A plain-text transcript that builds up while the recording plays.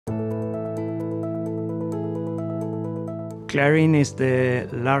Clarín is the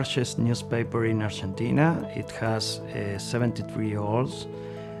largest newspaper in Argentina. It has 73 years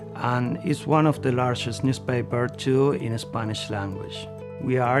and is one of the largest newspapers too in Spanish language.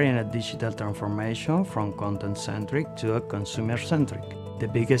 We are in a digital transformation from content-centric to a consumer-centric. The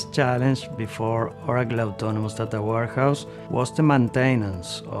biggest challenge before Oracle Autonomous Data Warehouse was the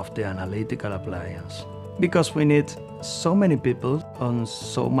maintenance of the analytical appliance, because we need so many people and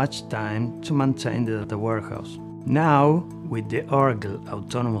so much time to maintain the data warehouse. Now, with the Oracle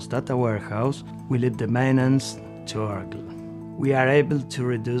Autonomous Data Warehouse, we leave the maintenance to Oracle. We are able to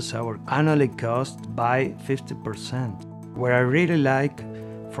reduce our annual cost by 50%. What I really like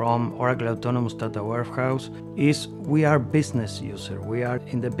from Oracle Autonomous Data Warehouse is we are business user. We are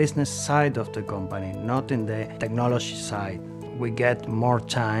in the business side of the company, not in the technology side. We get more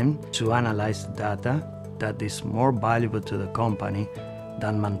time to analyze the data that is more valuable to the company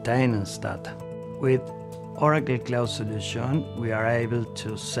than maintenance data. With Oracle Cloud Solution, we are able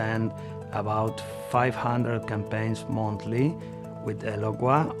to send about 500 campaigns monthly with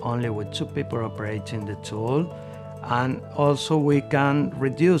Eloqua, only with 2 people operating the tool. And also we can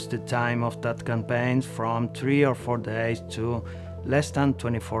reduce the time of that campaign from 3 or 4 days to less than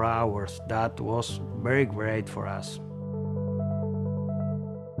 24 hours. That was very great for us.